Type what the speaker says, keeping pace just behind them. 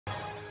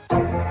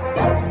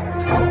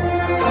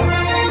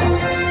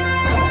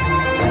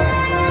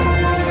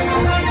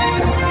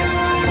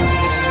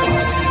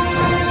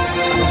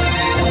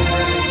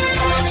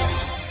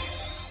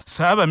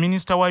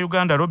Minisita wa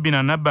Uganda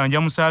Robina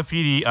Nabbanja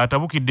Musafiri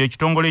atabukidde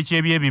ekitongole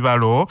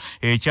ky'ebyebibalo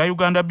ekya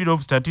Uganda Bureau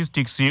of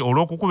Statistics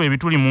olw'okukuba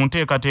ebituli mu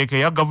nteekateeka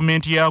ya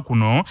gavumenti ya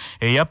kuno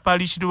eya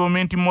Parish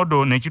Development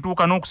Model ne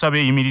kituuka n'okusaba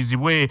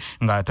eyimirizibwe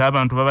ng'ate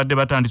abantu babadde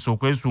batandise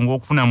okwesunga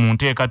okufuna mu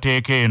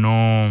nteekateeka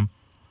eno.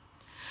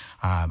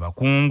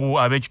 Abakungu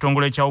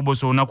ab'ekitongole kya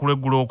Uboso olunaku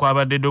lw'eggulo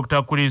okwabadde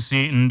Dr. Chris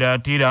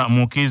Ndatira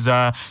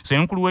Mukiza,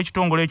 ssenkulu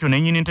w'ekitongole ekyo ne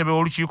nnyini ntebe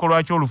w'olukiiko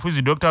lwakyo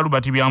olufuzi Dr.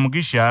 Robert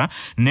Byamugisha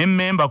ne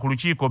mmemba ku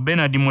lukiiko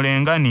Bernard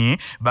Mulengani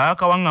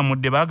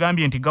baakawaŋŋamudde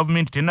bagambye nti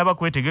gavumenti tennaba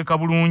kwetegeka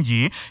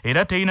bulungi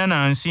era terina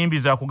na nsimbi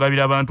za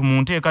kugabira abantu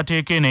mu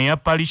nteekateeka eno eya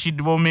Parish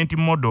Development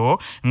Model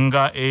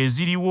nga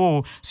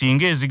eziriwo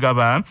singa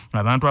ezigaba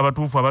abantu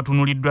abatuufu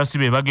abatunuliddwa si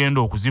be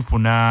bagenda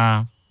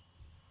okuzifuna.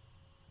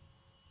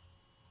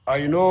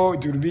 I know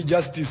it will be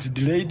justice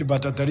delayed,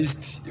 but at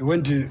least when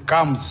it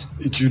comes,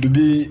 it should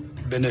be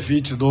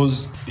benefit to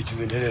those it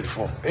is intended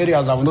for.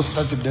 Areas have not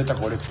started data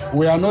collection.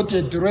 We are not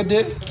yet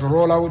ready to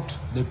roll out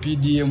the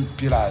PDM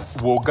pillars.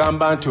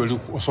 Wogamba nti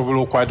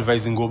osobola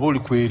okwadvising oba oli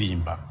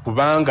kwerimba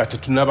kubanga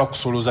tetunaba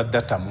kusoloza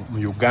data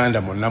mu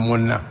Uganda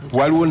mwonna.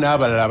 Waliwo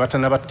n'abalala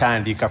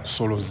abatanabatandika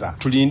kusoloza.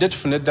 Tulinde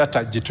tufune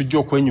data gye tujja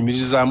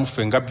okwenyumirizaamu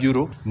ffe nga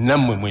bureau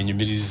nammwe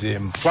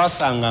mwenyumirizeemu.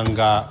 Twasanga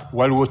nga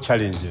waliwo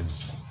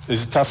challenges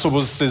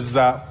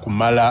ezitasobozesezza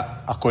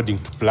kumala according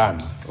to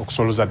plan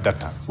okusoloza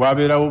data.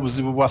 Wabeerawo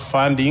obuzibu bwa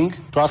funding.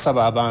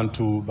 Twasaba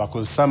abantu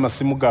bakozesa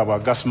amasimu gaabwe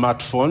aga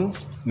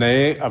smartphones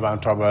naye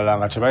abantu abalala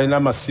nga tebalina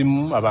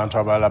amasimu, abantu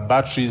abalala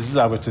batteries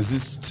zaabwe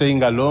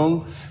tezistaying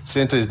long,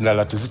 sente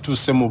endala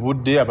tezituuse mu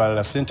budde,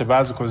 abalala sente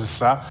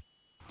bazikozesa.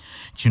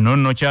 Kino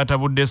nno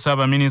kyatabudde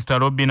Minisita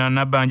Robina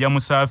Nabbanja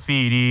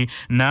Musafiri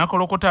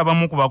n'akolokota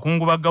abamu ku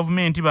bakungu ba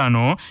gavumenti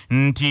bano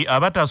nti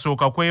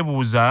abatasooka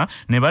kwebuuza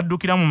ne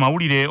baddukira mu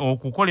mawulire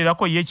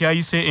okukolerako ye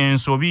kyayise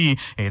ensobi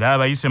era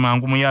abayise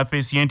mangu mu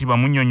yafeesi ye nti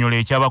bamunnyonnyola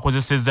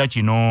ekyabakozesezza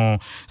kino.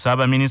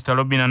 Minisita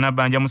Robina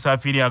Nabbanja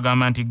Musafiri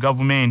agamba nti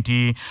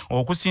gavumenti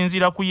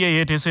okusinziira ku ye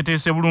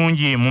yeeteeseteese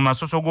bulungi mu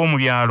masoso g'omu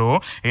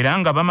byalo era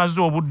nga bamaze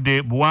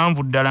obudde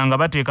buwanvu ddala nga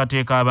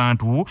bateekateeka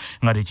abantu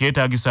nga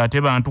tekyetaagisa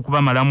ate bantu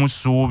kubamalamu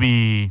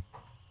suubi.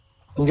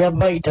 Nja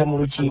bayita mu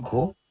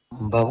lukiiko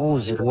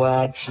mbabuuze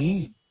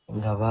lwaki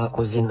nga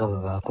baakoze nga bwe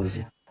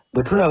baakoze.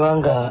 Bwe tulaba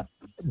nga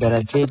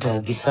ddala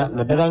kyetaagisa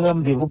naddala nga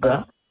mu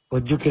bibuga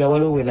ojjukira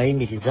waliwo we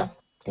nayimiriza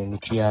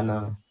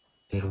Emityana,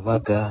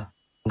 Erubaga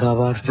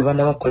ng'abantu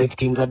tebanaba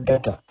collectinga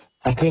data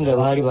ate nga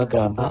baali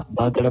bagamba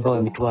baagala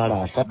bawa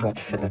 $300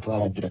 ate ffe nga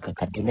twalagira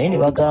kakadde naye ne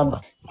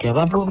bagamba nti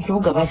abantu b'omu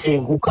kibuga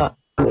basenguka.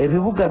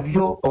 Ebibuga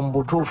byo omu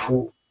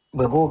butuufu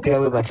bwe boogera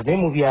bwe bati naye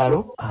mu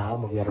byalo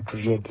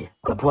tulyege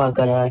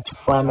katwagala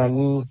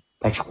kifaananyi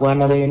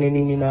bakikwana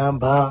bayenenini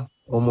namba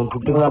omuntu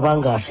bwe baba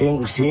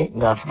ng'asenguse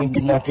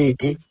ng'afulidde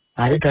nateete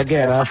ate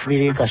tagera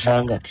n'afulira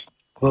ekasangati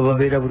kuba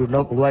babeera buli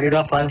lunaku lwaliro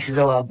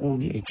apansiza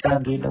wagundi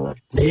ekyagenda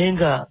wati naye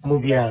nga mu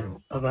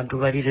byalo abantu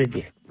bali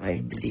rege I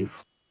believe.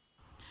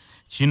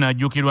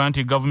 Kinajjukirwa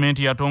nti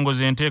gavumenti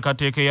yatongoza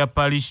enteekateeka ya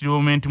Parish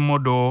Development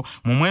Model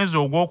mu mwezi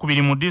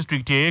ogwokubiri mu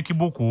disitulikiti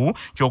ey'Ekibuku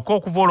kyokka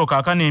okuva olwo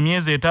kaakano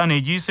emyezi 5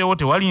 egiyiseewo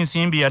tewali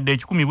nsimbi yadde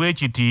 10 bwe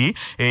kiti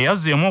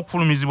eyazzeemu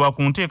okufulumizibwa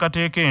ku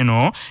nteekateeka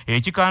eno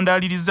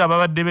ekikandaaliriza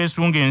ababadde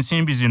beesunga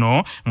ensimbi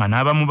zino nga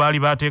n'abamu baali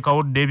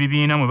baateekawo dda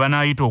ebibiina mwe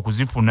banaayita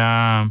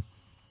okuzifuna.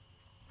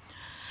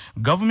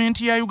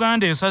 Gavumenti ya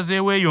Uganda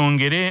esazeewo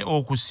eyongere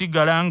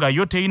okusigala nga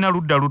yo terina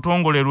ludda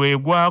lutongole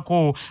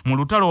lwegwako mu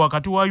lutalo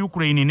wakati wa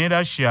Ukraine ne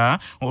Russia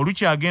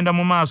olukyagenda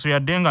mu maaso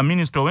yadde nga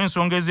minisita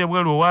w'ensonga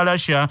ez'ebweru owa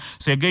Russia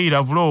Sergei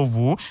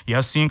Lavrov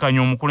yasinkanye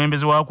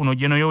omukulembeze wa kuno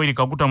General Yoweri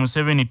Kaguta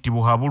Museveni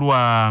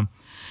Tibuhabulwa.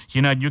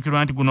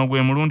 Kinajjukirwa nti guno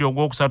gwe mulundi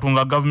ogwokusatu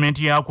nga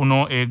gavumenti ya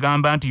kuno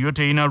egamba nti yo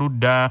terina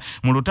ludda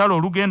mu lutalo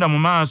olugenda mu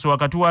maaso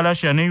wakati wa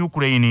Russia ne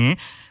Ukraine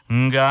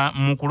nga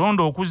mu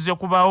kulonda okuzze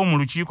kubaawo mu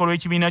lukiiko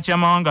lw'ekibiina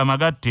ky'amawanga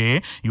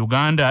amagatte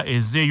Uganda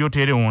ezzeeyo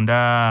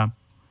terewonda.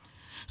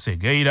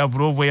 Sergei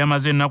Lavrov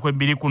yamaze ennaku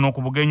 2 kuno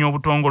ku bugenyi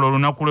obutongole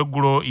olunaku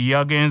lw'eggulo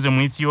yagenze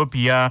mu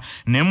Ethiopia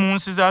ne mu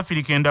nsi za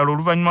Afirika endala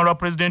oluvannyuma lwa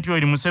Pulezidenti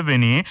Yoweri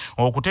Museveni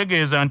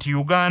okutegeeza nti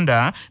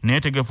Uganda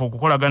neetegefu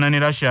okukolagana ne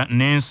Russia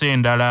n'ensi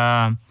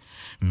endala.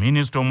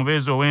 Minisita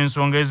omubeezi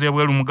ow'ensonga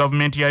ez'ebweru mu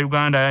gavumenti ya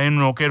Uganda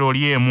Okello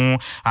oryemu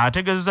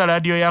ategeezezza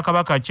laadiyo ya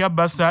Kabaka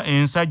Kyabasa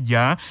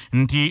ensajja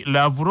nti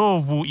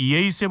Lavrov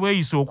yeeyise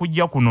bweyise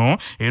okujja kuno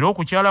era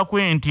okukyala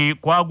kwe nti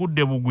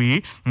kwagudde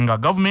bugwi nga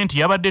gavumenti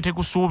yabadde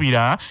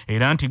tekusuubira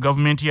era nti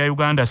gavumenti ya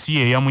Uganda si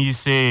ye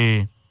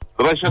yamuyise.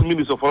 The Russian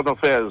Minister of Foreign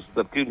Affairs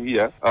that came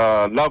here,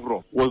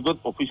 Lavrov, was not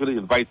officially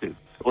invited.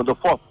 On the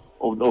 4th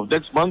of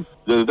next month,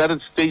 the United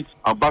States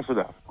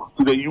ambassador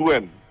to the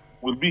UN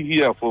will be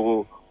here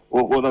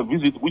on a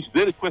visit which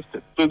they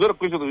requested. So it's not a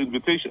question of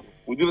invitation.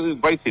 We didn't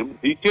invite him.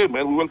 He came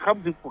and we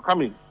welcomed him for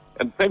coming.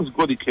 And thanks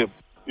God he came.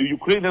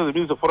 Ukraine has a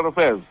Minister of Foreign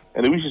Affairs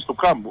and he wishes to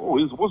come. Oh,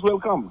 he's most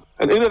welcome.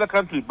 And any other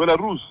country,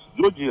 Belarus,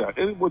 Georgia,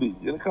 anybody,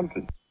 any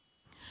country.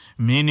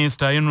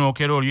 Minisita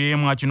Okello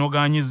oryemu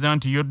akinogaanyiza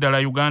nti yo ddala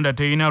Uganda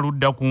terina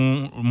ludda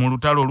mu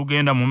lutalo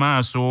olugenda mu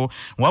maaso,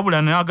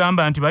 wabula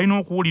n'agamba nti balina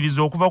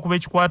okuwuliriza okuva ku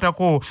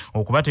bekikwatako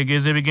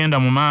okubategeeza ebigenda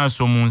mu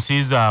maaso mu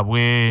nsi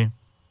zaabwe.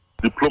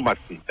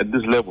 Diplomacy at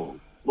this level.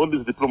 Not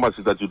this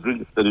diplomacy that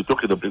you're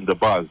talking about in the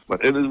bars,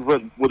 but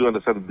everybody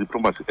understands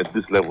diplomacy at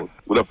this level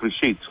will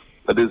appreciate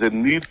that there's a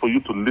need for you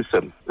to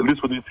listen, at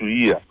least for you to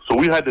hear. So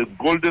we had a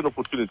golden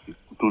opportunity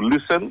to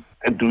listen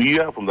and to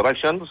hear from the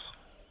Russians,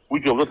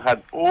 which we have not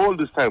had all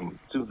this time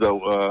since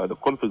the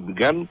conflict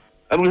began,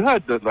 and we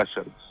heard the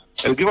Russians,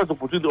 and give us the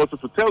opportunity also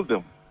to tell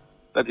them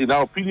that in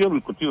our opinion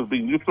we continue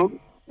being neutral.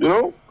 You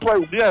know, why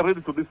we are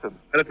ready to listen,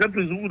 and the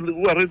countries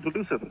who are ready to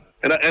listen,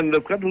 and the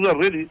countries who are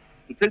ready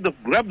to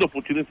grab the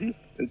opportunity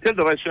and tell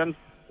the Russians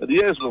that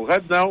yes, no,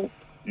 right now,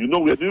 you know,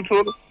 we are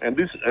neutral, and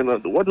this, and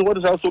what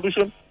is our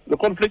solution? The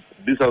conflict.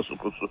 This is our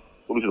solution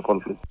to the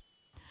conflict.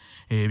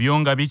 Ebyo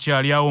nga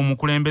bikyali awo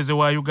omukulembeze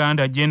wa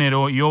Uganda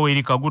General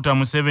Yoweri Kaguta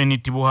Museveni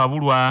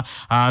Tibuhabulwa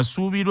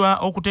asuubirwa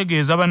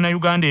okutegeeza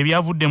bannayuganda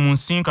ebyavudde mu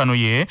nsinkano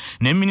ye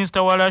ne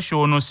minisita wa Russia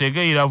ono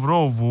Sergei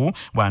Lavrov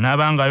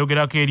bw'anaabanga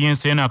ayogerako eri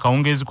enseena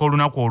akawungeezi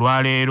k'olunaku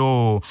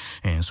olwaleero.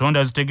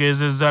 Ensonda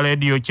zitegeezezza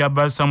leediyo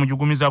Kyabassa mu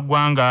jugumiza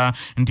ggwanga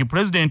nti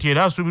pulezidenti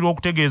era asuubirwa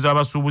okutegeeza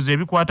abasuubuzi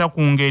ebikwata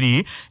ku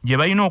ngeri gye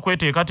balina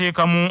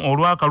okweteekateekamu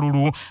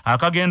olw'akalulu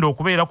akagenda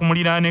okubeera ku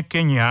muliraane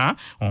Kenya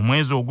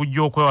omwezi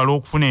ogujja okwewala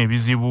okufuna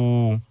ebizibu.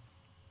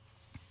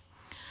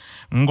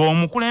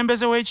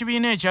 Ng'omukulembeze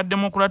w'ekibiina ekya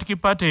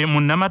Democratic Party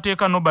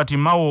munnamateeka Nobert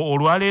Mao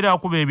olwaleero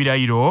akuba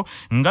ebirayiro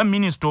nga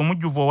minisita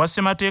omujjuvu owa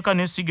ssemateeka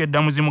n'essiga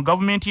eddamuzi mu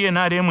gavumenti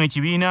y'NRM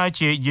ekibiina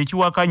kye gye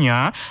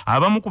kiwakanya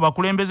abamu ku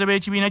bakulembeze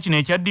b'ekibiina kino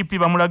ekya DP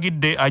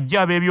bamulagidde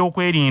ajja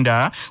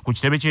ab'ebyokwerinda ku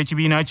kitebe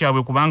ky'ekibiina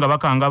kyabwe kubanga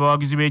bakanga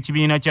abawagizi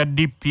b'ekibiina kya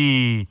DP.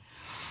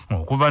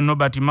 Okuva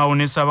Nobert Mao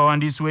ne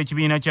ssaabawandiisi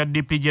w'ekibiina kya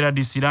DP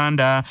Gerald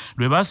Siranda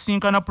lwe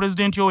basinkana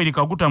Pulezidenti Yoweri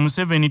Kaguta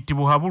Museveni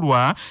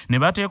Tibuhabulwa ne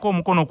bateeka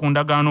omukono ku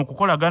ndagaano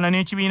okukolagana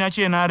n'ekibiina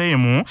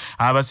ky'NRM,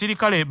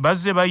 abasirikale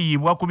bazze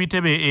bayiibwa ku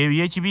bitebe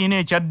eby'ekibiina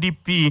ekya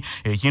DP,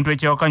 ekintu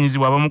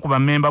ekyawakanyizibwa abamu ku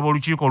bammemba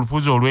b'olukiiko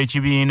olufuzi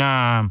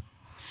olw'ekibiina.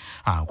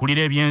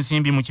 Akulira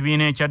ebyensimbi mu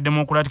kibiina ekya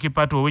Democratic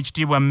Party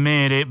ow'ekitiibwa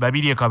Mmere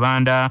Babirye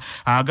Kabanda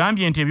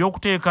agambye nti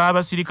ebyokuteeka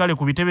abasirikale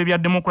ku bitebe bya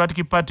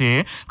Democratic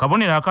Party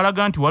kabonero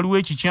akalaga nti waliwo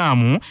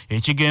ekikyamu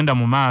ekigenda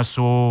mu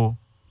maaso.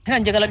 Era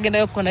njagala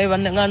kugendayo kukonayo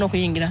bannangana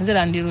okuyingira nze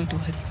landiru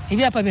tuwali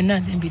ebyapa byonna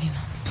nze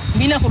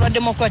mbirina ku lwa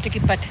Democratic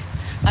Party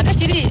ate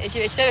kiri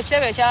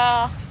ekitebe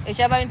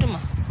eky'abantuma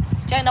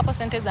kyalinako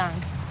ssente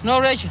zange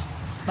n'olwekyo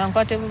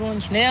bankwate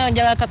bulungi naye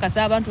njagala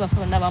kakasa abantu baffe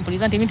bonna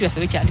bampuliza nti ebintu byaffe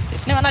bikyali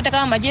safe ne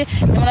banateekawo amagye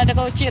ne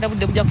banateekawo ki era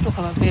budde bujja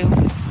kutuuka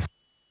baveewo.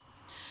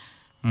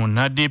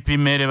 Munna DP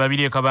Mmere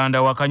Babirye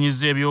Kabanda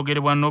wakanyizza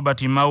ebyogerebwa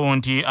Nobert Mao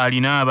nti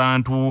alina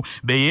abantu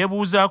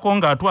beyeebuuzaako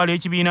ng'atwala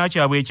ekibiina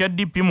kyabwe ekya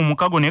DP mu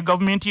mukago ne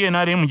gavumenti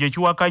y'NRM gye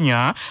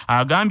kiwakanya,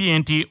 agambye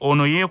nti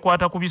ono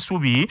yeekwata ku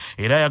bisubi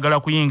era ayagala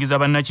kuyingiza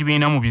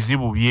bannakibiina mu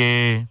bizibu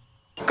bye.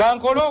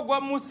 Kankolo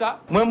ogwa Musa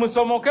mwe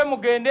musomoke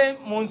mugende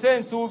mu nsi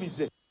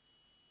ensuubize.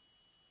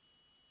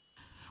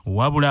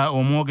 Wabula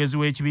omwogezi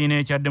w'ekibiina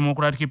ekya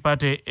Democratic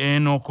Party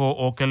Enoko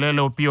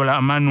Okello Piola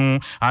Amanu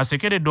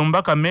asekeredde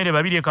omubaka Mmere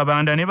Babirye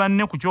Kabanda ne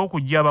banne ku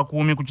ky'okujja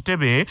abakuumi ku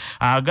kitebe,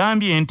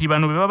 agambye nti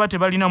bano be baba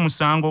tebalina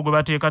musango gwe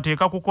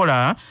bateekateeka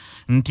kukola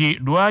nti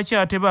lwaki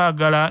ate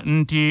baagala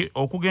nti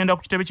okugenda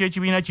ku kitebe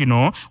ky'ekibiina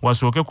kino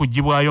wasooke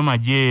kuggyibwayo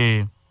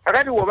magye.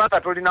 Kakati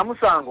wobanga tolina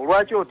musango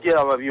lwaki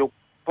otya babyo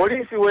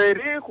poliisi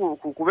weeri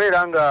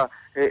kubeera nga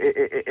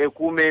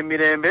ekuuma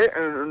emirembe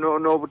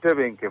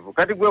n'obutebenkevu.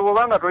 Kati gwe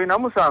bw'obanga tolina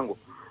musango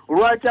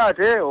lwaki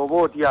ate oba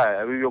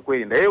otya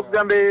ebyokwerinda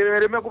ekugamba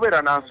ereme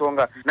kubeera na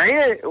nsonga.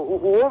 Naye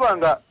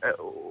wobanga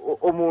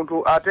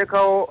omuntu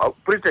ateekawo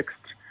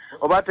pretext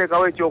oba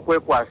ateekawo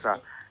ekyokwekwasa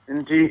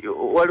nti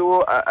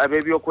waliwo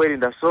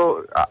ab'ebyokwerinda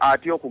so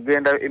atya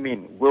okugenda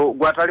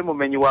gwe atali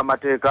mumenyi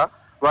w'amateeka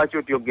lwaki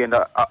otya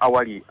okugenda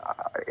awali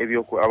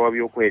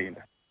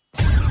ab'ebyokwerinda.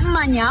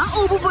 Manya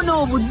obuvuna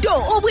obuddo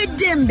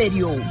obw'eddembe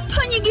lyo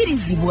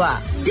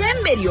tonyigirizibwa.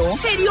 Ddembe lyo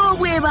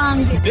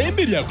ery'obwebange.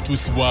 Ddembe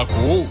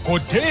lyakutuusibwako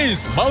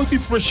Cortez Mouth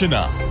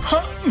Freshener.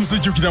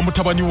 Nzijukira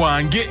mutabani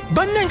wange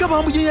bannenga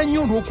bamuyeeya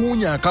nnyo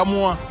olw'okuwunya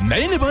akamwa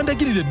naye ne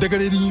bandagirira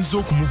eddagala eriyinza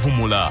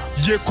okumuvumula.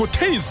 Ye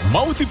Cortez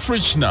Mouth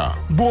Freshener.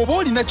 Bw'oba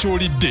olina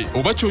ky'olidde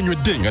oba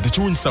ky'onywedde nga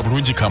tekiwunyisa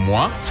bulungi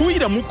kamwa,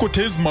 fuuyiramu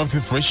Cortez Mouth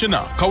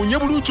Freshener kawunye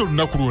bulungi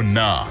olunaku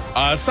lwonna.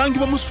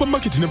 Asangibwa mu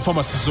supermarket ne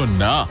pharmacy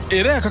zonna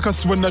era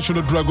yakakasibwa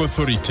National Drug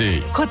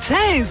Authority.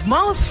 Cortez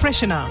Mouth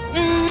Freshener.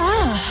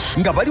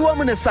 Nga bali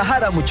wamu ne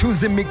Sahara mu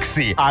Choose Mix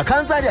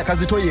akanzaali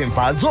akazitoya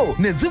envaazo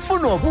ne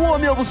zifuna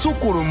obuwoomi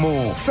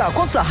obusukulumu.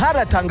 Saako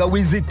Sahara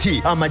tangawizi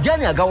tea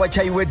amajani agawa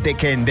chayiwedde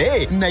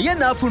kende naye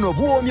n'afuna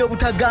obuwoomi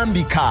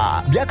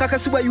obutagambika.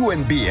 Byakakasibwa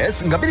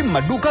UNBS nga biri mu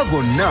maduuka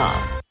gonna.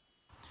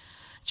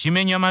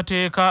 Kimenya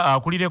mateeka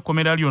akulira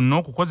ekkomera lyonna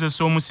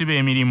okukozesa omusibe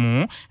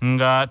emirimu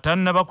nga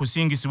tannaba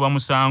kusingisibwa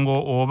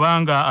musango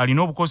oba nga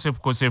alina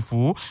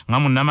obukosefukosefu nga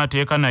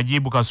munnamateeka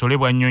Najibu Kasole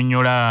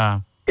bw'annyonnyola.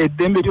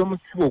 Eddembe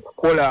ly'omusibe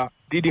okukola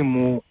liri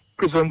mu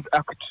Prisons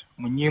Act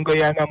mu nnyingo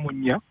ya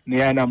namunya ne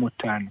ya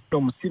namutaano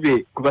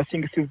omusibe gwe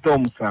basingisizza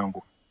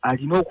omusango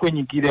alina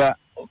okwenyigira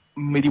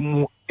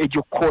mirimu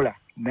egyokukola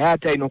naye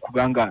ate alina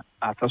okuba nga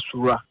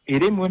asasulwa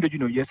era emiwendo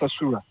gino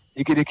gyesasulwa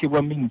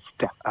gigerekebwa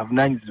minisita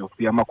avunaanyizibwa ku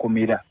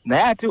byamakomera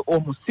naye ate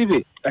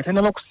omusibe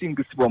atanaba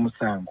kusingisibwa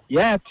musango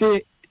ye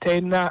ate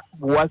talina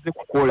buwaze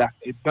kukola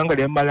ebbanga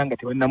lyamala nga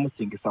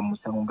tebalinamusingisa mu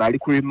musango ng'ali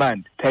ku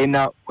remand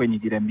talina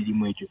kwenyigira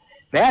mirimu egyo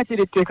naye ate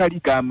era etteeka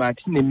ligamba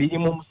nti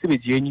n'emirimu omusibe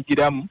gye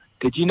yenyigiramu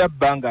tegirina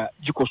bbanga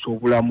gikosa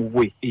obulamu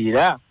bwe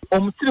era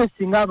omusibe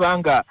singa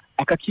abanga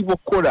akakiibwa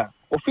okukola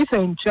officer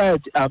in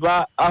charge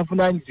aba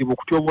avunaanyizibwa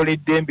okutyobola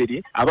eddembe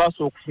lye aba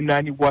asobola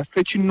okuvunaanibwa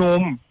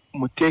sekinoomu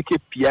mu tteeka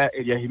eppya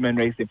erya Human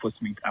Rights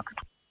Enforcement Act.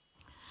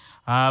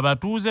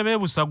 Abatuuze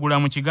b'ebusagula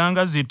mu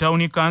kigangazi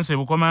Town Council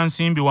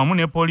Bukomansimbi wamu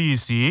ne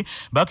poliisi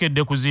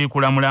bakedde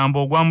kuziikula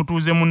mulambo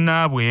ogwamutuuze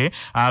munnaabwe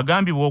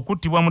agambibwa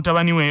okuttibwa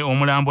mutabani we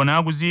omulambo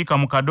n'aguziika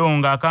mu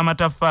kadonga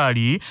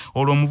ak'amataffaali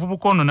olwo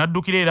omuvubuka ono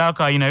n'addukira era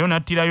akaayi nayo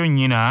n'attirayo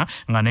nnyina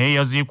nga naye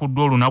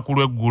yaziikuddwa olunaku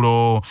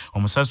lw'eggulo.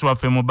 Omusasi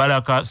waffe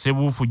Mubaraka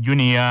Sebuufu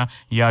Junior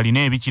yalina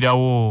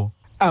ebikirawo.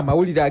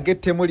 Amawulire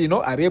ag'ettemu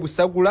lino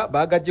ab'ebusagula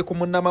baagajje ku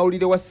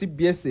munnamawulire wa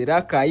CBS era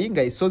akaayi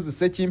nga Isozi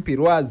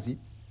Ssekimpirwazi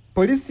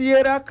Polisi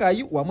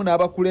y'Erakai wamu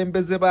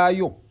n'abakulembeze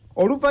baayo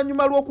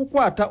oluvannyuma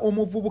lw'okukwata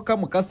omuvubuka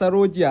Mukasa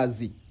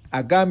Rogers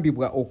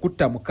agambibwa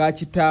okutta muka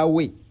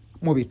kitaawe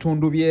mu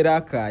bitundu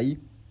by'Erakai.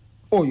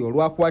 Oyo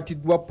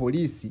olwakwatiddwa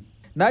poliisi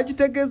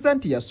n'agitegeeza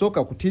nti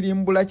yasooka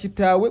kutirimbula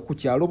kitaawe ku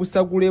kyalo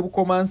Busagula e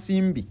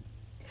Bukomansimbi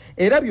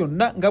era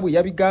byonna nga bwe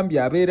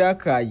yabigambye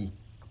ab'Erakai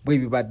bwe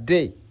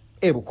bibadde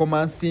e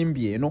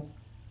Bukomansimbi eno.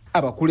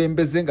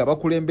 Abakulembeze nga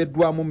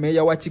bakulembeddwamu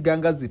Meeya wa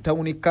Kigangazi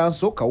Town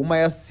Council Kawuma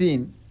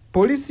Yasin,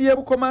 Polisi y'e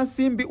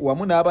Bukomansimbi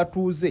wamu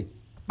n'abatuuze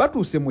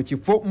batuuse mu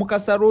kifo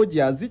Mukasa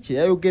Rogers kye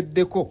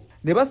yayogeddeko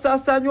ne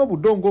basaasaanya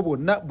obudongo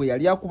bwonna bwe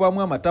yali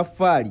akubamu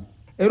amataffaali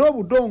era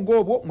obudongo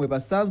obwo mwe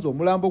basanze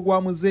omulambo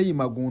gwa Muzeeyi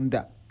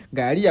Magunda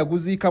nga yali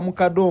yaguziika mu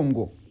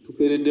kadongo.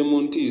 Tukeredde mu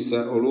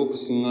Entisa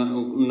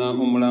olw'okusiŋŋaana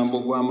omulambo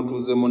gwa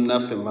mutuuze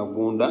munnaffe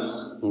Magunda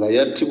nga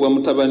yattibwa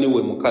mutabani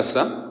we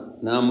Mukasa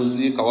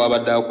n'amuziika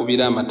wabadde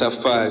akubira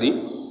amataffaali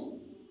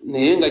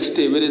naye nga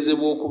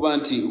kiteeberezebwa okuba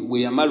nti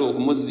bwe yamala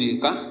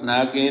okumuziika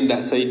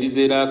n'agenda sayidi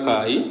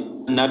z'Erakai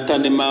n'atta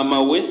ne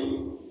maama we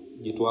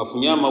gye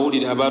twafunye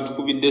amawulire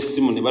abaatukubidde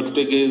essimu ne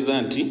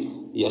batutegeeza nti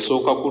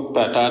yasooka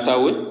kutta taata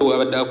we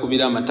wabadde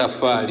akubira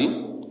amataffaali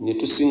ne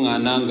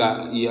tusiŋŋaana nga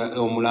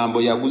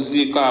omulambo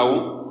yaguziika awo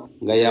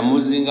nga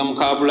yamuzinga mu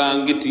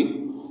kabulangiti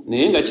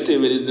naye nga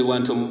kiteeberezebwa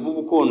nti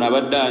omuvubuka ono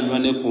abadde anywa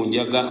ne ku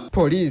njaga.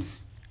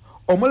 Poliisi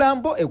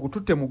omulambo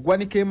egututte mu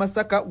ggwanika e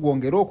Masaka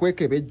gwongera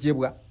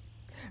okwekebejjebwa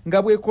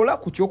nga bwekola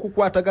ku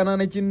ky'okukwatagana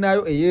ne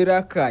ginnaayo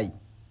ey'Erakai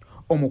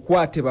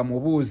omukwate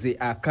bamubuuze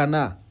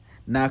akana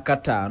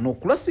n'akataano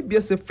ku lwa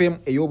CBS FM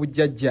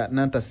ey'obujjajja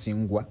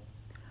Nantasingwa.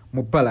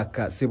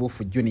 Mubaraka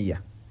Sebuufu Junior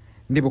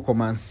ndi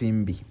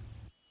Bukomansimbi.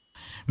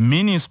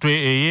 Ministry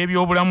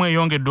ey'ebyobulamu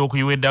eyongedde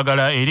okuyiwa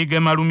eddagala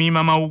erigema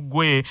lumiima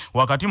mawuggwe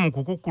wakati mu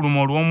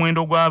kukukkuluma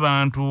olw'omuwendo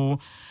gw'abantu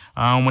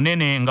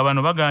omunene nga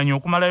bano baganye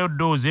okumalayo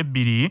doozi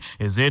 2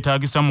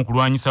 ezeetaagisa mu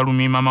kulwanyisa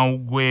lumiima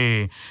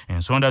mawuggwe.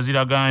 Ensonda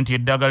ziraga nti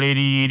eddagala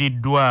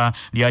eriyiiriddwa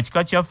lya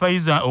kika kya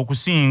Pfizer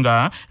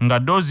okusinga nga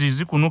doozi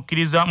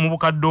zikunukkiriza mu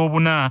bukadde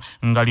 4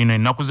 nga lino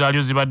ennaku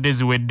zaalyo zibadde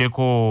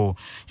ziweddeko.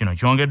 Kino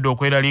kyongedde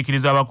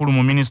okweraliikiriza abakulu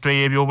mu Ministry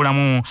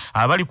y'ebyobulamu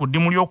abali ku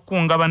ddimu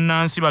ly'okukunga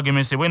bannansi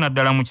bagemesebwe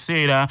naddala mu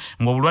kiseera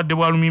ng'obulwadde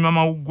bwa lumiima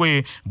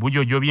mawuggwe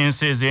bujojobya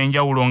ensi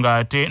ez'enjawulo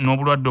ng'ate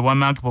n'obulwadde obwa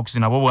monkeypox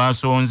nabwo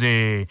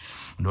bwasonze.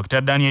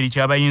 Dr. Daniel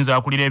Kyabayinza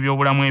akulira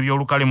ebyobulamu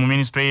ebyolukale mu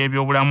Ministry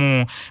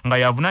y'ebyobulamu nga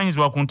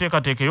yavunaanyizibwa ku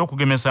nteekateeka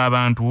y'okugemesa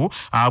abantu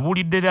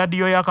abuulidde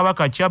laadiyo ya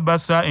Kabaka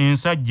Kyabasa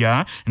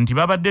ensajja nti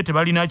babadde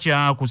tebalina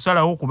kya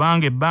kusalawo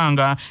kubanga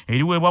ebbanga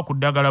eriweebwa ku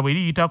ddagala bwe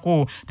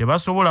liyitako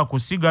tebasobola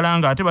kusigala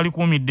nga ate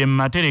balikuumidde mu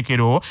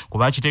materekero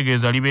kuba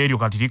kitegeeza libeeryo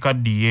kati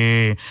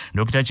likaddiye.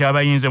 Dr.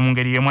 Kyabayinza mu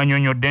ngeri y'emu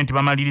annyonnyodde nti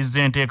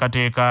bamaliriza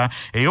enteekateeka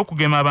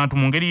ey'okugema abantu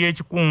mu ngeri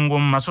y'ekikungo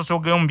mu masoso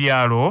g'omu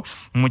byalo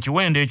mu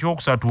kiwendo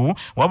ekyokusatu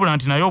wabula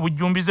nti naye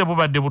obujjumbize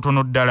bubadde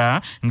butono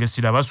ddala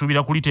ng'essira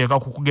basuubira kuliteeka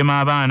ku kugema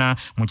abaana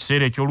mu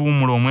kiseera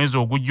eky'oluwummula omwezi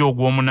ogujja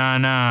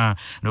ogw'omunaana.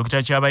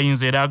 Dr.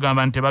 Kyabayinza era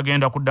agamba nti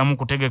tebagenda kuddamu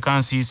kutegeka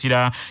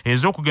nsiisira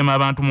ez'okugema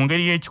abantu mu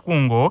ngeri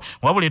y'ekikungo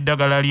wabula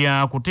eddagala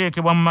lya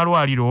kuteekebwa mu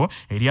malwaliro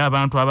eri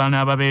abantu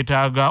abaana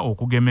ababeetaaga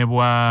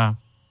okugemebwa.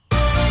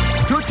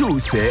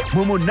 Tutuuse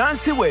mu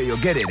munnansi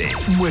weeyogerere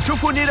mwe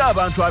tufunira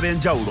abantu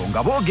ab'enjawulo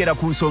nga boogera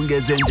ku nsonga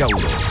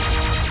ez'enjawulo.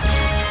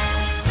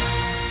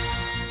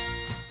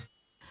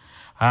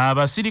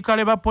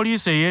 Abasirikale ba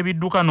poliisi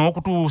ey'ebidduka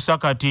n'okutuusa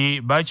kati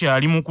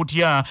bakyali mu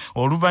kutya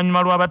oluvannyuma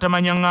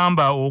lw'abatamanya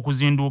ngamba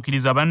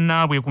okuzinduukiriza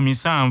bannaabwe ku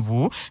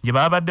 7 gye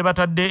babadde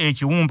batadde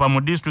ekiwumpa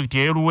mu disitulikiti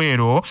y'e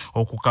Luweero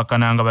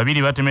okukakkana nga 2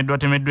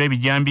 batemeddwa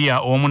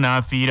ebijambiya omu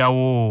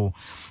n'afiirawo.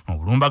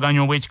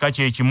 Obulumbaganyo obw'ekika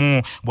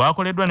kyekimu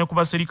bwakoleddwa ne ku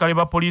basirikale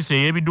ba poliisi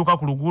ey'ebidduka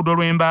ku luguudo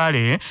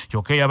lw'Embaale,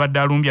 kyokka eyabadde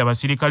alumbye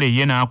abasirikale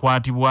ye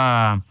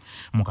n'akwatibwa.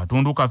 Mu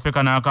katundu kaffe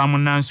kano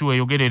akamunnansi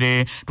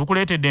weeyogerere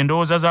tukuleetedde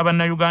endowooza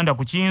z'Abannayuganda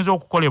ku kiyinza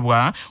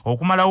okukolebwa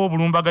okumalawo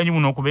obulumbaganyi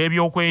buno ku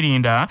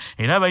b'ebyokwerinda,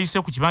 era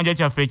abayise ku kibanja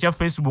kyaffe ekya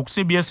Facebook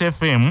CBS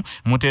FM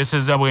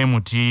muteesezza bwe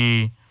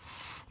muti.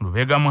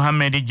 Lubega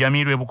Muhammad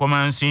Jamiru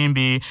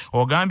Bukomansimbi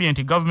ogambye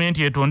nti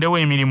gavumenti etondewo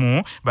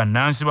emirimu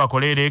bannansi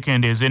bakolere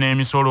ekendeeze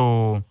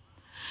n'emisolo.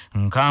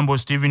 Nkambo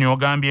Steven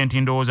ogambye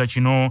nti ndowooza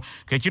kino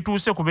ke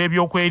kituuse ku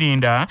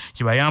b'ebyokwerinda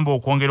kibayamba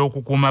okwongera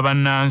okukuuma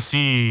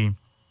bannansi.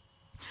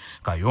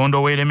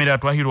 Kayondo Welemera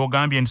Twahiro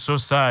ogambye nti so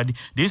sad,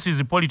 this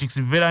is politics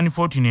very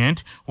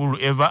unfortunate, who will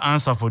ever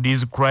answer for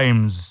these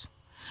crimes.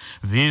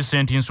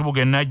 Vincent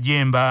Nsubuge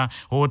Najjemba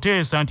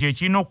oteesa nti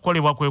ekirina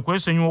okukolebwa kwe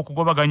kwesenyiwa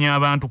okugobaganya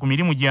abantu ku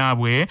mirimu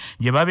gyabwe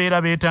gye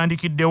babeera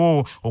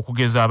beetandikiddewo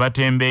okugeza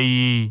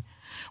abatembeeyi.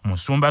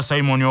 Musumba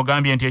Simon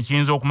ogambye nti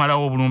ekiyinza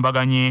okumalawo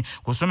obulumbaganyi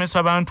kusomesa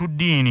abantu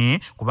ddiini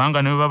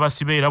kubanga ne bwe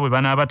babasiba era bwe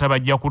banaaba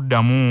tabajja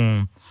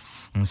kuddamu.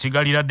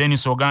 Nsigalira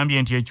Dennis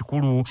ogambye nti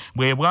ekikulu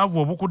bwe bwavu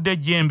obukudde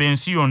ejjembe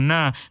ensi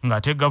yonna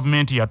ng'ate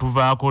gavumenti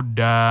yatuvaako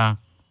dda.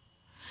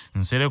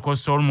 Nsereko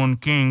Solomon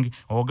King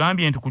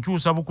ogambye nti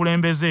kukyusa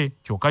bukulembeze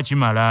kyokka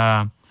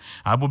kimala.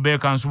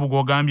 Abubeka Nsubuga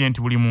ogambye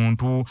nti buli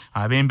muntu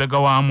abembega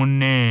wa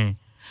munne.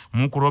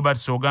 Muku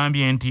Roberts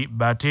ogambye nti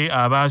bate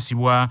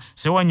abaasibwa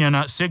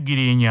Sewanyana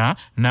Segirinya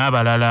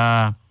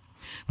n'abalala.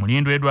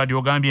 Mulindo Edward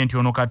ogambye nti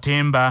ono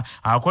Katemba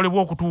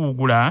akolebwa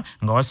okutuwugula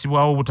nga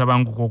wasibwawo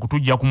obutabanguko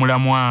okutujja ku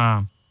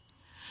mulamwa.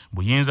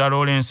 Buyinza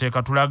Lawrence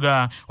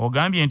Katulaga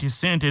ogambye nti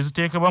ssente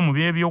eziteekebwa mu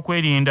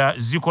by'ebyokwerinda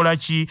zikola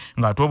ki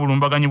ng'ate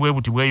obulumbaganyi bwe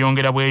buti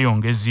bweyongera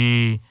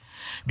bweyongezi.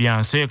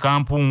 Byanse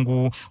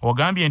Kampungu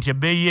ogambye nti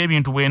ebbeeyi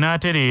y'ebintu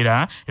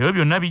bw'enaatereera ebyo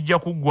byonna bijja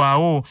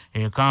kuggwaawo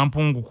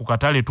Kampungu ku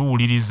katale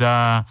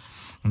tuwuliriza.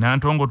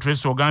 Nantongo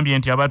Trace ogambye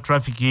nti aba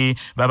trafiki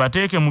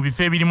babateeke mu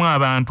bifo ebirimu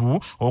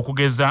abantu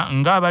okugeza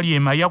ng'abali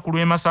emayakulu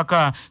e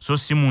Masaka so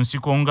si mu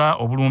nsiko nga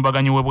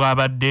obulumbaganyi we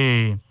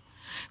bwabadde.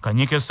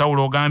 Kanyike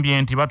Saulo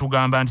ogambye nti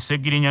batugamba nti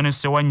Segirinya ne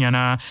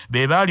Sewanyana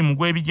be baali mu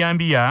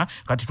gw'ebijambiya,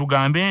 kati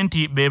tugambe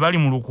nti be bali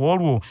mu luku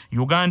olwo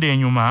Uganda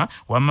enyuma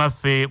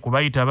wamaffe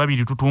kubayita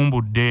babiri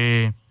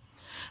tutumbudde.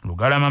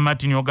 Lugalama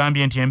Martin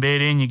ogambye nti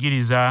embeera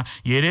enyigiriza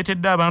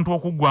yeereetedde abantu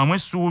okuggwamu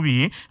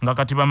essuubi nga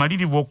kati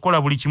bamalirivu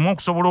okukola buli kimu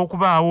okusobola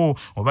okubaawo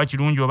oba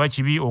kirungi oba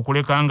kibi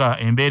okuleka nga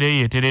embeera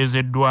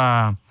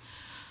eyeetereezeddwa.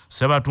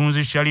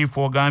 Ssebatunzi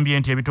Sharifu ogambye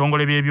nti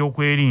ebitongole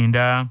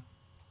by'ebyokwerinda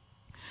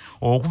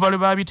okuva lwe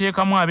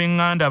baabiteekamu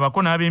ab'eŋŋanda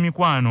abako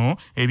n'ab'emikwano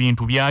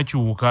ebintu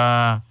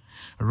byakyuka.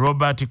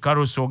 Robert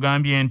Carlos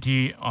ogambye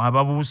nti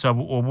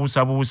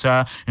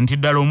obuusabuusa nti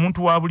ddala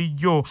omuntu wa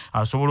bulijjo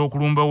asobola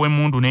okulumba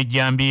ow'emmundu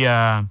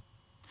n'ejjambiya.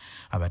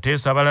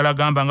 Abateesa abalala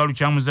gamba nga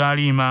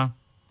Lukyamuzaaliima,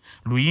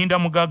 Luyinda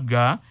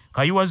Mugagga,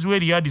 Kayiwaziwe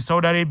Riyadi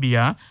Saudi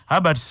Arabia,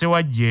 Herbert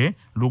Sewajje,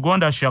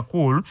 Lugonda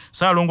Shakul,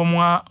 Saalongo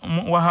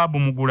Wahabu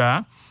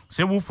Mugula,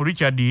 Sebufu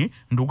Richard,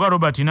 Nduga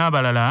Robert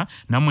n'abalala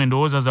nammwe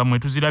endowooza zammwe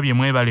tuzirabye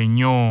mwebale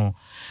nnyo.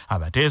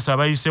 Abateesa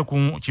bayise ku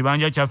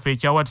kibanja kyaffe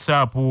ekya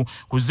WhatsApp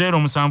ku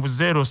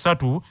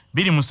 0703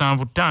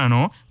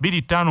 275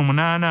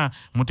 258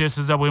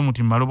 muteeseza bwe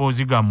muti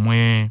maloboozi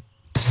gammwe.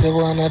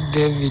 Sebwana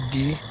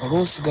David,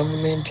 oluusi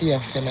gavumenti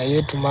yaffe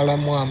naye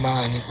tumalamu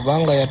amaanyi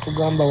kubanga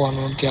yatugamba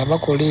wano nti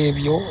abakola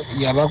ebyo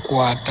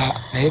yabakwata,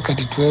 naye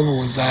kati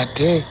twebuuza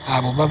ate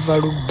abo bava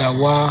ludda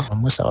wa?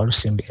 Musa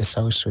Walusimbi e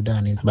South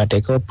Sudan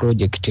bateekawo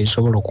pulojekiti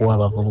esobola okuwa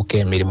abavubuka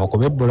emirimu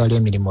kuba ebbula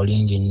ly'emirimu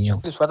lingi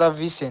nnyo. Swata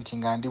Vincent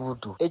nga ndi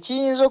buto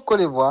ekiyinza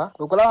okukolebwa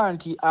okulaba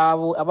nti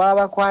abo ababa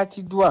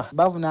bakwatiddwa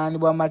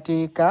bavunaanibwa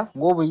amateeka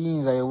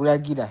ng'obuyinza bwe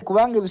bulagira,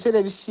 kubanga ebiseera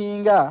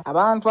ebisinga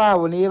abantu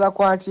abo ne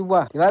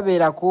bakwatibwa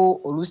tebabeera ko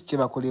oluusi kye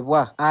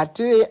bakolebwa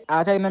ate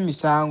atalina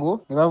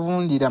misango ne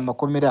bavundira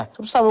amakomera.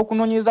 Tusaba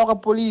okunoonyereza kwa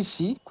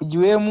poliisi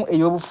kugiweemu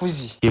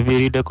ey'obufuzi.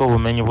 Kiviiriddeko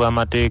obumenyi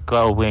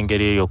bw'amateeka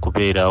obw'engeri eyo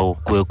okubeerawo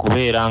kwe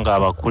kubeera nga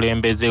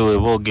abakulembeze we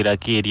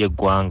boogerako eri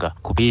eggwanga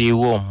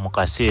kubiriwo mu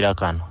kaseera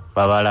kano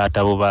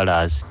babalaata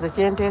bubalaazi. Nze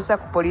kyenteesa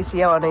ku poliisi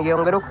ya wano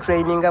yongere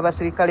okutraininga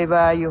abasirikale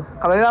baayo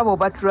kababe abo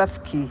ba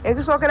trafiki.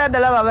 Ekisookera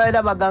ddala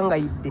babeera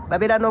bagangayidde,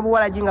 babeera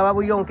n'obuwalagi nga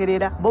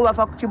babuyonkerera, bo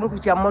bafa ku kimu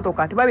kya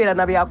mmotoka tebabeera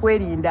na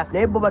byakwerinda,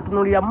 naye bo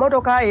batunulira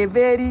mmotoka eva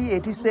eri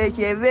etisse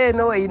eki eva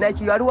eno erina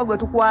ki, aliwo gwe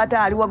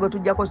tukwata aliwo gwe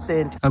tujjako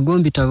ssente.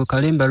 Agombitabo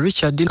Kalemba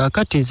Richard,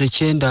 kakati nze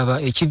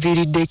kyendaba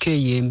ekiviiriddeko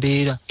eyo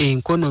embeera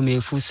enkonomi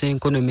efuuse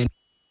enkonomi.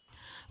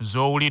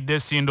 Zowulidde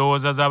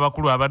sindowooza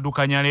z'abakulu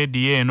abaddukanya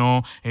leediyo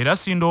eno era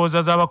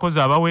sindowooza z'abakozi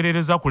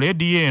abaweerereza ku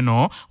leediyo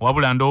eno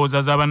wabula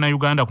ndowooza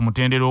z'Abannayuganda ku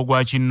mutendera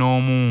ogwa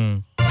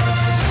kinnoomu.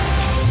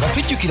 Nga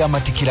tujjukira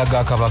amatikira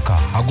ga Kabaka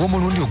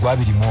ag'omulundi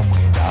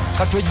ogwa-29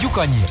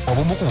 katwejjukanye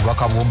obumu ku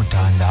bubaka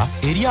bw'Omutanda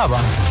eri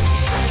abantu be.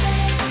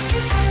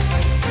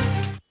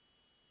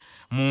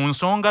 Mu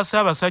nsonga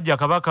Ssaabasajja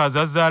Kabaka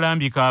azazza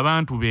alambika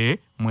abantu be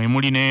mwe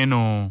muli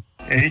n'eno.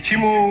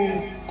 Ekimu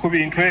ku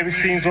bintu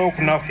ebisinza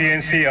okunafuya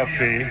ensi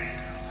yaffe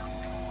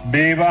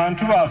be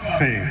bantu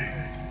baffe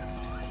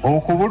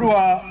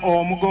okubulwa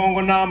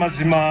omugongo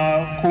n'amazima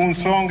ku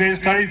nsonga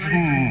ezitali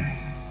zimu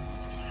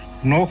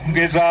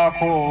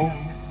n'okugezaako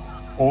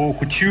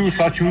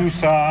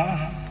okukyusakyusa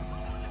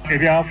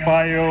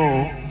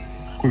ebyafaayo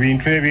ku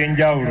bintu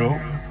eby'enjawulo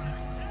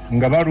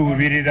nga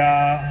baluubirira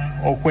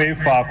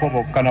okwefaako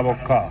bokka na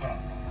bokka.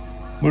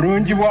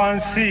 Bulungi bwa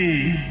nsi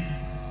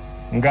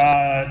nga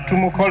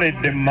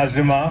tumukoledde mu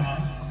mazima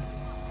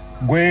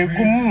gwe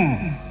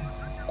gumu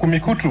ku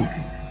mikutu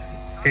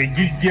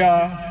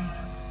egijja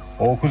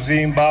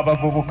okuzimba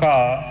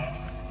abavubuka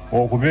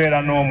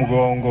okubeera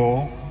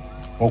n'omugongo,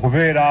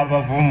 okubeera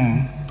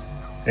abavumu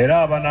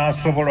era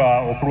abanaasobola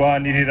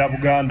okulwanirira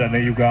Buganda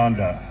ne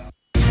Uganda.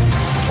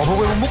 Obwo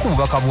bwe bumu ku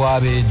bubaka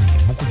bw'abeeni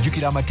mu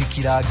kujjukira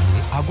amatikkira ge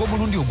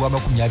ag'omulundi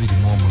ogwa29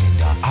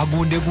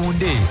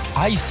 agundegunde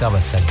ayisa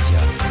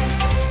abasajja.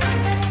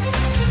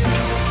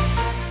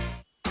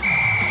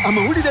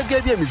 Amawulire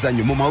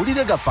g'ebyemizannyo mu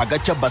mawulire gaffe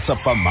agakya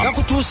Basafama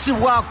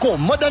gakutuusibwako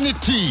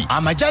Modernity,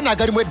 amajaani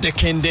agalimu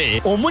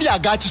eddekende omuli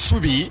aga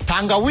kisubi,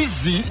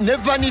 tangawizi ne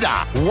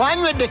vanira.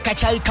 Wanywedde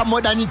kacaayi ka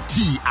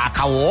Modernity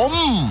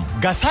akawoomu?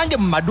 Gasange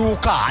mu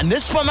maduuka ne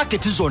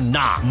supamaketi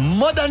zonna.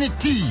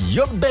 Modernity,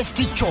 your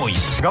best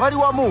choice. Nga bali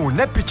wamu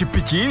ne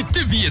pikipiki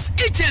TVS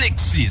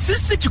HLX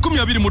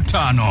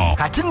 6125.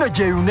 Kati nno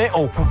gyeyune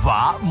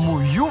okuva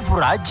mu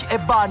Yuvraj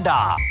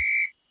Ebanda.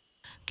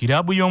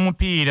 Kirabu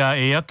y'omupiira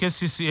eya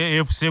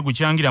KCCA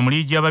gukyangira mu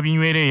liigi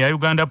y'ababinywere ya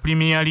Uganda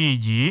Premier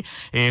League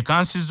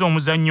ekansizza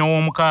omuzannyo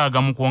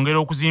w'omukaaga mu kwongera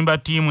okuzimba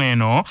ttiimu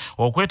eno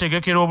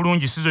okwetegekera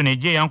obulungi sizoni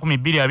ejja eya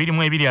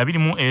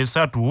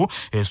 2022-2023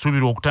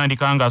 esuubirwa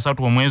okutandika nga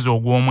 3 omwezi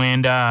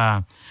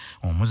ogw'omwenda.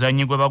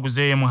 Omuzannyi gwe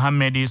baguzeeye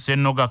Muhammad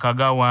Senoga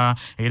Kagawa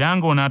era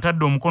ng'ono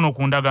atadde omukono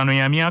ku ndagaano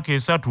ya myaka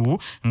 3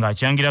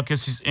 ng'akyangira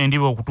KCCA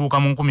endiba okutuuka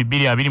mu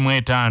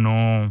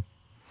 2025.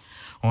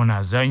 Ono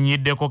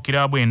azannyiddeko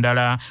kirabu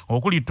endala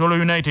okuli Tolo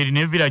United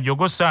ne Village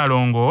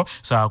Ogosalongo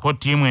saako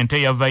ttiimu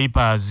ente ya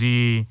Vipers.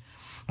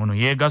 Ono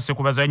yeegasse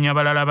ku bazannyi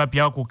abalala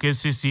abapya ku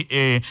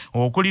KCCA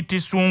okuli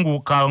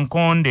Tisungu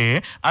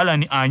Kankonde,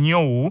 Alan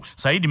Anyowu,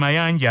 Saidi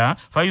Mayanja,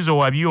 Faizo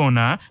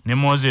Wabiona ne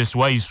Moses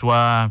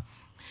Waiswa.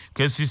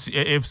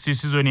 KCCA FC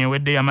season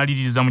ewedde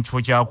yamaliriza mu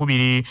kifo kya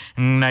kubiri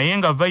naye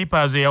nga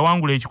Vipers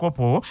yawangula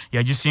ekikopo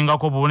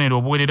yagisingako obubonero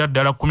obuwerera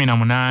ddala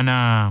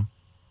 18.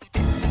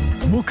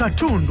 Mu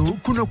katundu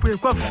kuno kwe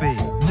kwaffe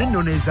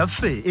n'ennono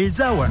ezaffe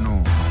eza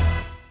wano.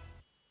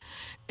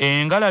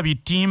 Engalabi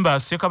Timba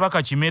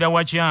Ssekabaka Kimera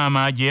wa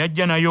Kyama gye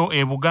yajja nayo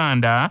e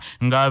Buganda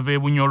ng'ava e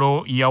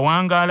Bunyolo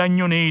yawangaala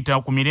nnyo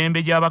n'eyita ku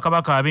mirembe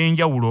gy'abakabaka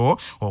ab'enjawulo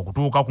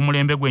okutuuka ku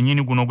mulembe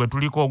gwennyini guno gwe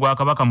tuliko ogwa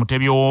Kabaka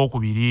Mutebi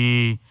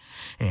owookubiri.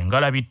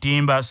 Engalabi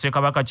Timba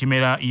Ssekabaka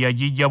Kimera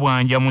yagijja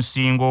bwanja mu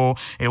Ssingo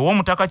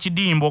ew'omutaka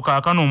Kidimbo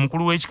kaakano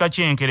omukulu w'ekika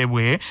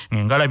ky'Enkerebwe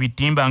ng'Engalabi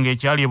Timba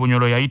ng'ekyali e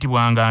Bunyolo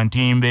yayitibwanga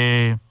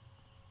Ntimbe.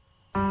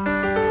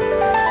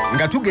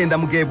 Nga tugenda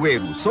mu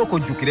gebweru sooka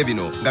ojjukire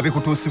bino nga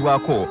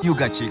bikutuusibwako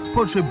Yugachi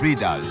Poultry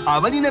Breeders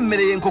abalina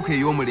emmere y'enkoko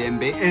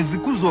ey'omulembe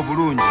ezikuza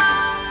obulungi.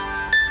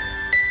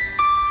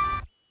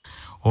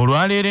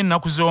 Olwaleero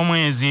ennaku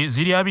z'omwezi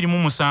ziri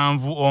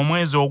 27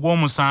 omwezi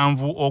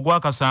ogw'omusanvu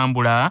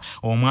ogwakasambula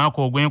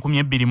omwaka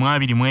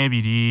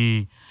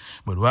ogw'2022.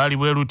 Bwe lwali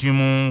bwe luti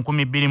mu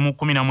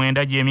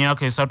 2019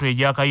 gy'emyaka 3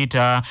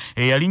 egyakayita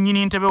eyali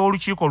nnyini ntebe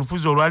w'olukiiko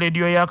olufuzi olwa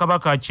leediyo ya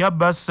Kabaka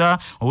Kyabassa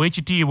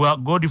ow'ekitiibwa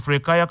Godfrey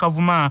Kaya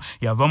Kavuma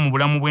yava mu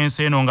bulamu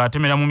bw'ensi eno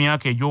ng'atemera mu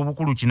myaka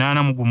egy'obukulu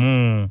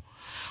 81.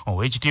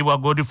 Ow'ekitiibwa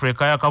Godfrey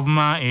Kaya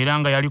Kavuma era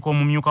nga yaliko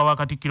omumyuka wa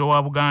Katikkiro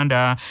wa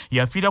Buganda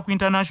yafiira ku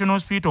International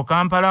Hospital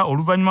Kampala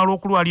oluvannyuma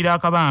lw'okulwalira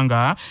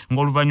akabanga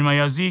ng'oluvannyuma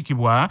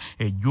yaziikibwa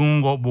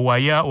ejjungo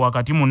Buwaya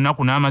wakati mu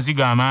nnaku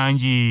n'amaziga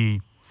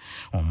amangi.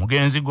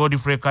 Omugenzi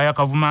Godfrey Kaya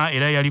Kavuma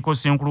era yaliko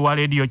Ssenkulu wa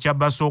leediyo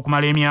Kyabassa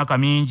okumala emyaka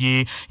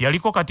mingi,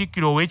 yaliko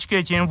Katikkiro ow'ekika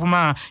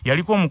eky'Envuma,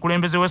 yaliko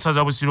omukulembeze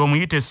w'essaza Busiro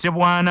omuyite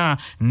Ssebwana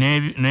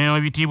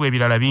n'ebitiibwa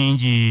ebirala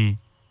bingi.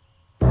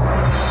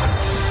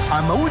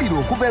 Amawulire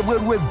okuva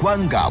ebweru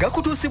w'eggwanga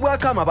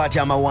gakutuusibwako amabaati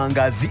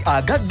amawangaazi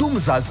aga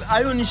Dumzas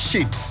Iron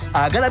Sheets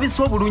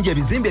agalabisa obulungi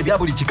ebizimbe ebya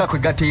buli kika kwe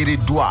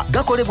gateereddwa.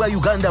 Gakolebwa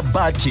Uganda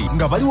Baati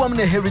nga bali wamu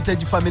ne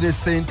Heritage Family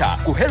Center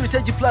ku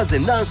Heritage Plaza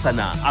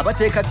Nansana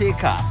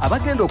abateekateeka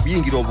abagenda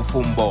okuyingira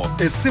obufumbo.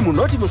 Essimu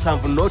noti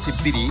 7 noti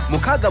 2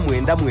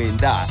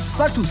 699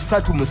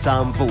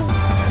 337.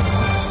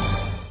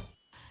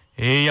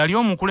 Yali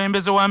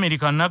omukulembeze wa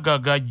America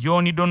naggaga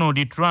John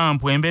Donald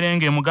Trump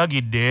emberenge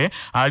emugagidde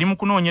ali mu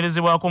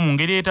kunoonyerezebwako mu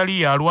ngeri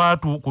etali ya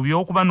lwatu ku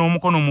by'okuba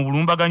n'omukono mu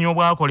bulumbaganyo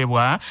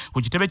obwakolebwa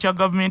ku kitebe kya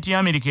gavumenti ya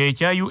America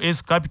ekya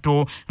US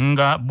Capitol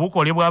nga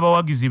bukolebwa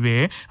abawagizi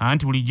be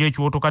anti bulijjo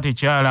ekiwotoka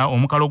tekyala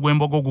omukalo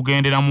gw'embogo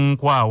gugendera mu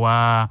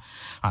nkwawa.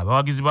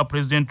 Abawagizi ba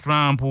President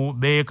Trump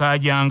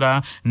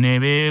beekaajanga ne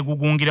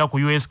beegugungira ku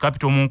US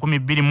Capitol mu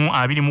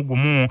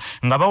 2021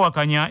 nga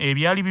bawakanya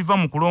ebyali biva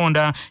mu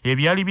kulonda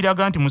ebyali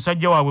biraga nti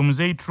musajja waabwe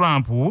muzeeyi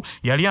Trump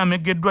yali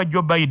amegeddwa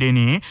Joe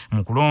Biden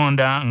mu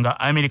kulonda nga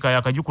America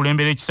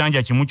yakagikulembera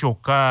ekisanja kimu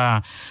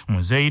kyokka.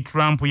 Muzeeyi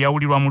Trump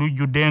yawulirwa mu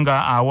lujjudde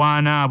nga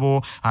awaana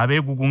abo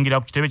abeegugungira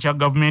ku kitebe kya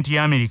gavumenti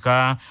ya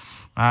America.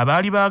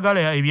 Abaali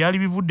baagala ebyali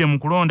bivudde mu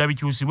kulonda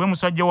bikyusibwe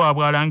musajja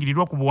waabwe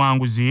alangirirwa ku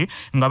buwanguzi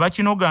nga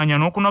bakinoganya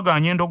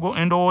n'okunoganya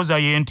endowooza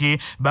ye nti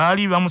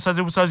baali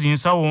bamusaze busazi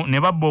nsawo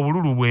ne babba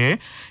obululu bwe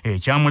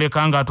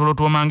ekyamuleka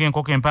ng'atolotooma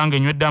ng'enkoko empanga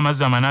enywedde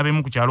amazzi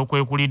amanaabeemu ku kyalo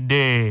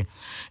kwekulidde.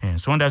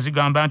 Ensonda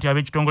zigamba nti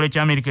ab'ekitongole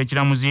ky'Amerika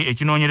ekiramuzi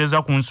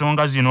ekinoonyereza ku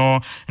nsonga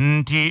zino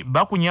nti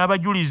bakunya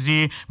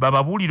abajulizi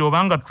bababuulire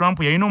obanga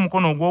Trump yalina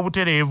omukono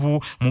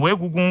ogw'obutereevu mu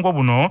bwegugungo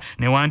buno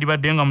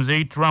newandibadde nga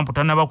muzeeyi Trump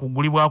tannaba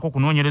kuggulibwako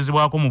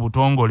kunoonyerezebwako mu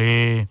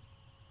butongole.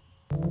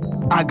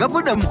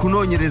 Agavudde mu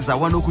kunoonyereza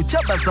wano ku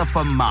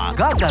Kyabasafamma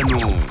gaagano.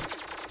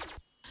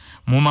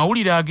 Mu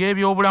mawulire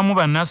ag'ebyobulamu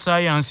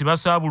bannassaayansi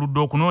basaabuludde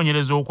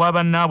okunoonyereza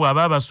okw'abannaabwe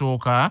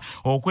abaabasooka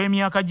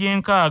okw'emyaka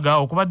gy'enkaaga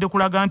okubadde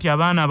kulaga nti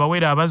abaana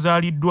abawera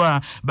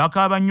abazaaliddwa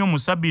bakaaba nnyo mu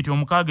ssabbiiti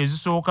omukaaga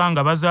ezisooka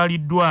nga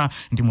bazaaliddwa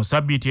nti mu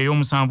ssabbiiti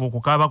ey'omusanvu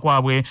okukaaba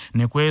kwabwe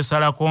ne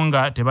kwesalako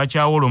nga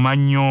tebakyawooloma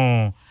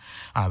nnyo.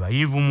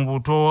 Abayivu mu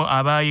buto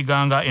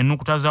abaayiganga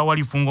ennukuta za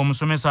walifu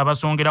ng'omusomesa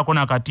abasongerako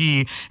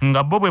nakati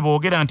nga bo bwe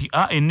boogera nti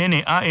a ennene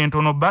a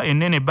entono ba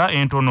ennene ba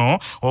entono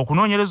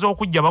okunoonyereza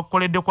okujja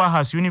bakukoledde kwa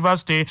Haas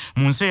University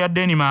mu nsi eya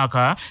Denmark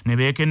ne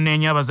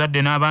beekenneenya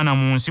abazadde n'abaana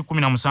mu nsi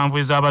 17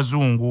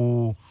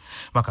 ez'abazungu.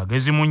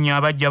 Bakagezi munnya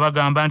abajja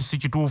bagamba nti si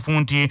kituufu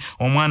nti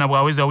omwana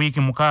bw'aweza wiiki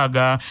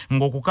 6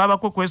 ng'okukaaba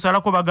kwe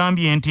kwesalako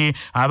bagambye nti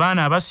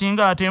abaana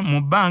abasinga ate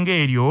mu bbanga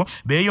eryo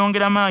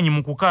beeyongera maanyi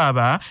mu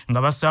kukaaba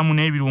nga bassaamu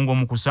n'ebirungo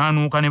mu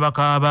kusaanuuka ne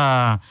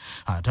bakaaba.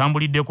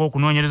 Atambuliddeko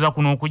okunoonyereza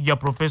kuno okujja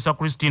Profesa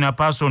Christina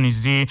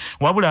Parsons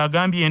wabula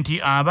agambye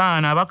nti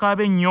abaana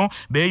abakaaba ennyo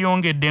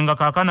beeyongedde nga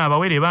kaakano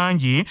abawere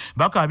bangi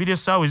bakaabira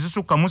essaawa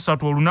ezisukka mu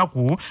 3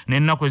 olunaku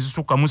n'ennaku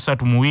ezisukka mu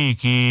 3 mu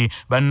wiiki.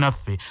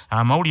 Bannaffe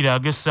amawulire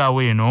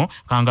ag'essaawa eno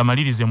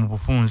kangamalirize mu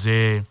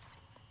bufunze.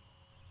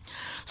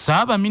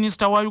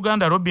 Minisita wa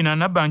Uganda Robin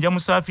Nabanja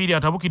Musafiri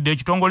atabukidde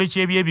ekitongole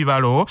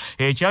ky'ebyebibalo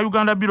ekya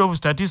Uganda Bureau of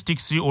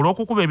Statistics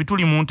olw'okukuba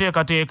ebituli mu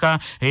nteekateeka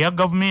eya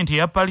gavumenti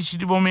eya Parish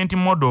Development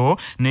Model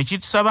ne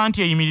kisaba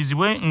nti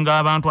eyimirizibwe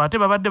ng'abantu ate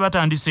babadde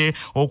batandise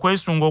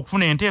okwesunga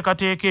okufuna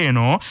enteekateeka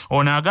eno.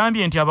 Ono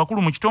agambye nti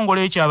abakulu mu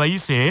kitongole ekyo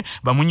abayise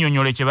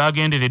bamunnyonnyole kye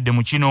baagenderedde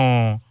mu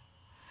kino.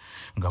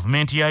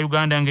 Gavumenti ya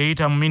Uganda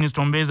ng'eyita mu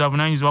minisita omubeezi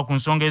avunaanyizibwa ku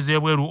nsonga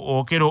ez'ebweru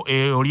Okello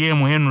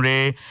oryemu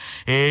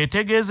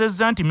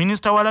tegeezezza nti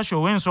minisita wa Russia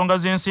ow'ensonga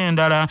z'ensi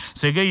endala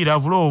Sergei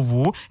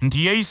Lavrov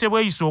nti yeeyise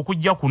bweyise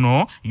okujja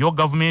kuno yo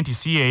gavumenti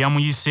si ye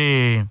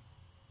yamuyise.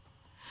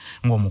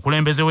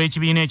 Ng'omukulembeze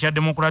w'ekibiina ekya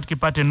Democratic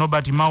Party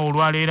Norbert Mao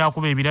olwaleero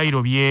akuba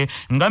ebirayiro bye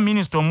nga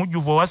minisita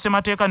omujjuvu owa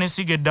ssemateeka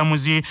n'essiga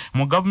eddamuzi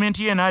mu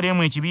gavumenti ye NRM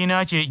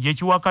ekibiina kye gye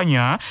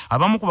kiwakanya.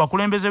 Abamu ku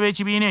bakulembeze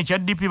b'ekibiina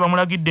ekya DP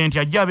bamulagidde nti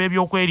ajja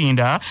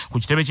ab'ebyokwerinda ku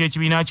kitebe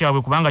ky'ekibiina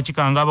kyabwe kubanga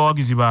kikanga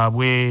abawagizi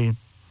baabwe.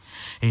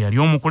 Eyali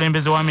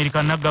omukulembeze wa America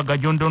naggaga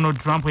John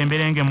Donald Trump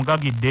emberenge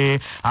mugagidde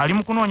ali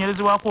mu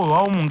kunoonyerezebwako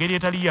weewaawo mu ngeri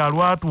etali ya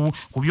lwatu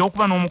ku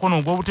by'okuba n'omukono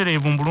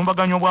ogw'obutereevu mu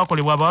bulumbaganyo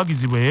obwakolebwa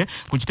abawagizi bwe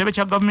ku kitebe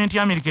kya gavumenti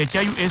ya America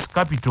ekya US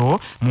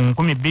Capitol mu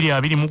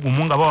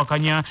 2021 nga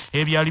bawakanya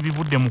ebyali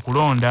bivudde mu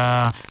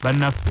kulonda.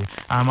 Bannaffe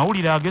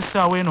amawulire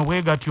ag'essaawa eno bwe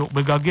gatyo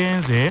bwe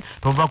gagenze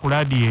tova ku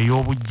laadiyo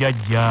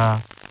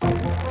ey'obujjajja.